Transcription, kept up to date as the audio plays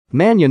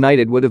Man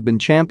United would have been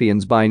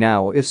champions by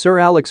now if Sir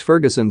Alex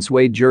Ferguson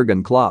swayed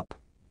Jurgen Klopp.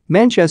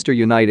 Manchester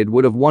United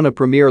would have won a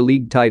Premier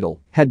League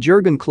title had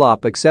Jurgen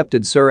Klopp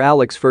accepted Sir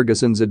Alex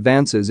Ferguson's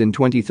advances in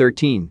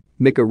 2013,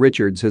 Micah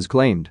Richards has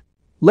claimed.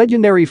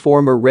 Legendary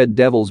former Red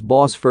Devils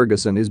boss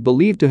Ferguson is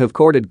believed to have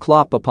courted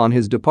Klopp upon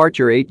his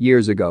departure 8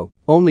 years ago,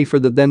 only for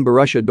the then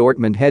Borussia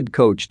Dortmund head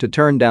coach to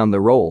turn down the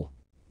role.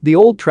 The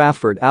Old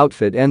Trafford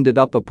outfit ended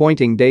up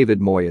appointing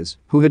David Moyes,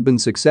 who had been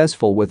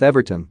successful with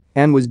Everton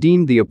and was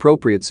deemed the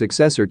appropriate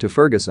successor to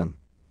Ferguson.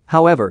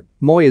 However,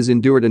 Moyes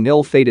endured an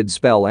ill-fated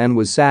spell and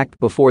was sacked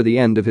before the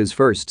end of his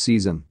first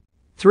season.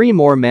 3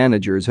 more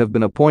managers have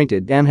been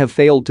appointed and have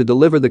failed to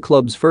deliver the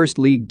club's first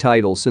league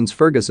title since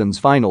Ferguson's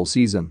final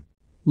season.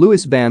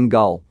 Louis van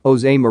Gaal,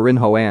 Jose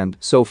Mourinho and,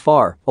 so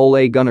far,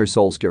 Ole Gunnar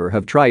Solskjaer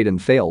have tried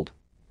and failed.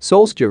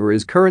 Solskjaer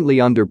is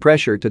currently under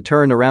pressure to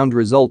turn around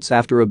results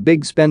after a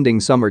big spending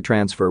summer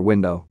transfer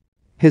window.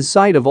 His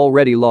side have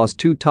already lost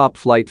 2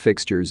 top-flight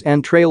fixtures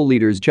and trail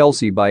leaders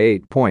Chelsea by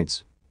 8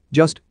 points.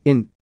 Just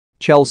in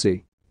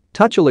Chelsea.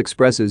 Tuchel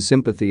expresses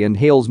sympathy and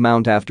hails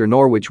Mount after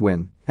Norwich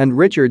win, and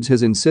Richards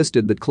has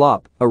insisted that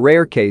Klopp, a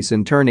rare case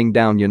in turning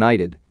down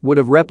United, would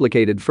have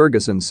replicated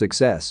Ferguson's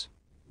success.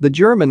 The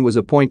German was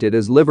appointed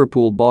as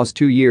Liverpool boss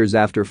 2 years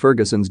after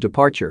Ferguson's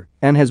departure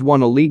and has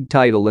won a league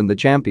title in the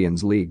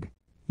Champions League.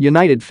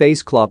 United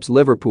face Klopp's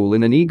Liverpool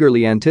in an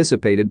eagerly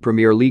anticipated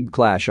Premier League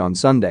clash on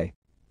Sunday.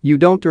 You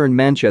don't turn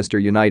Manchester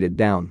United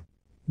down.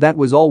 That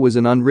was always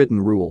an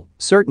unwritten rule,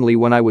 certainly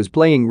when I was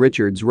playing,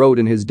 Richards wrote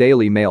in his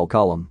Daily Mail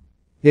column.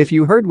 If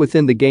you heard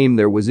within the game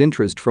there was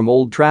interest from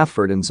Old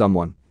Trafford in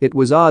someone, it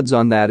was odds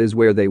on that is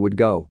where they would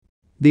go.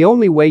 The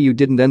only way you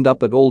didn't end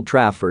up at Old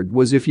Trafford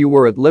was if you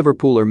were at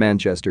Liverpool or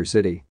Manchester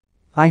City.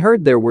 I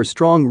heard there were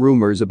strong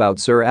rumors about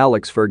Sir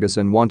Alex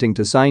Ferguson wanting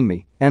to sign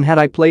me, and had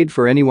I played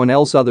for anyone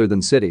else other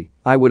than City,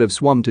 I would have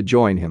swum to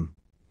join him.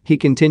 He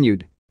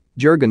continued.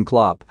 Jurgen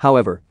Klopp,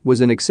 however, was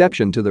an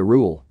exception to the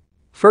rule.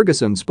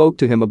 Ferguson spoke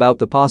to him about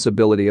the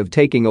possibility of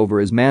taking over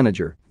as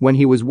manager when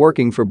he was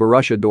working for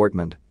Borussia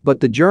Dortmund, but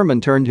the German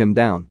turned him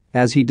down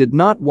as he did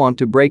not want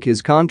to break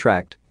his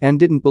contract and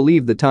didn't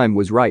believe the time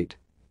was right.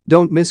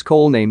 Don't miss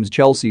Cole names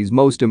Chelsea's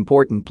most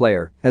important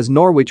player as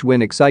Norwich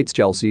win excites.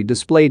 Chelsea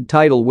displayed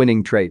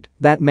title-winning trait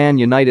that Man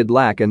United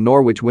lack and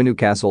Norwich win.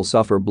 Newcastle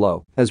suffer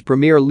blow as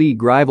Premier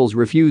League rivals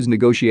refuse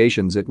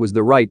negotiations. It was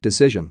the right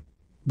decision.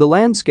 The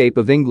landscape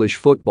of English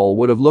football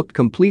would have looked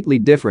completely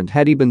different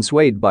had he been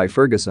swayed by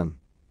Ferguson.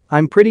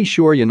 I'm pretty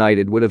sure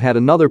United would have had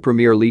another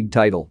Premier League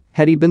title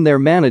had he been their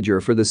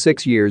manager for the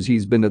 6 years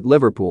he's been at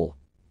Liverpool.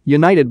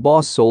 United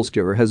boss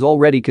Solskjaer has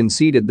already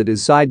conceded that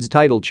his side's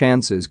title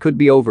chances could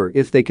be over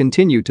if they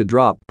continue to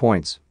drop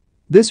points.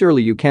 This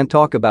early you can't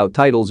talk about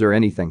titles or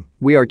anything,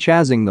 we are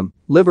chasing them.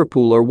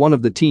 Liverpool are one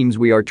of the teams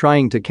we are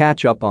trying to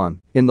catch up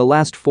on in the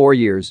last 4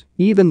 years,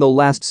 even though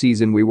last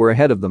season we were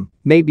ahead of them,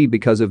 maybe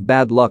because of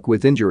bad luck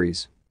with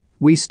injuries.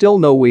 We still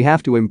know we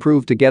have to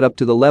improve to get up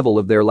to the level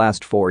of their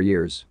last 4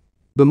 years.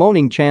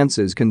 Bemoaning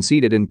chances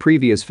conceded in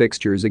previous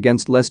fixtures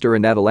against Leicester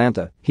and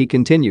Atalanta, he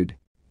continued.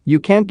 You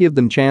can't give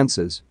them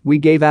chances, we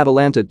gave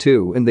Atalanta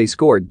 2 and they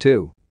scored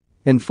 2.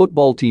 And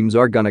football teams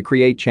are gonna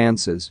create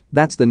chances,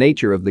 that's the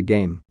nature of the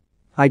game.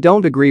 I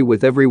don't agree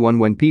with everyone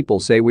when people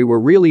say we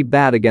were really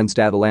bad against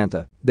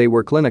Atalanta, they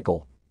were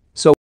clinical.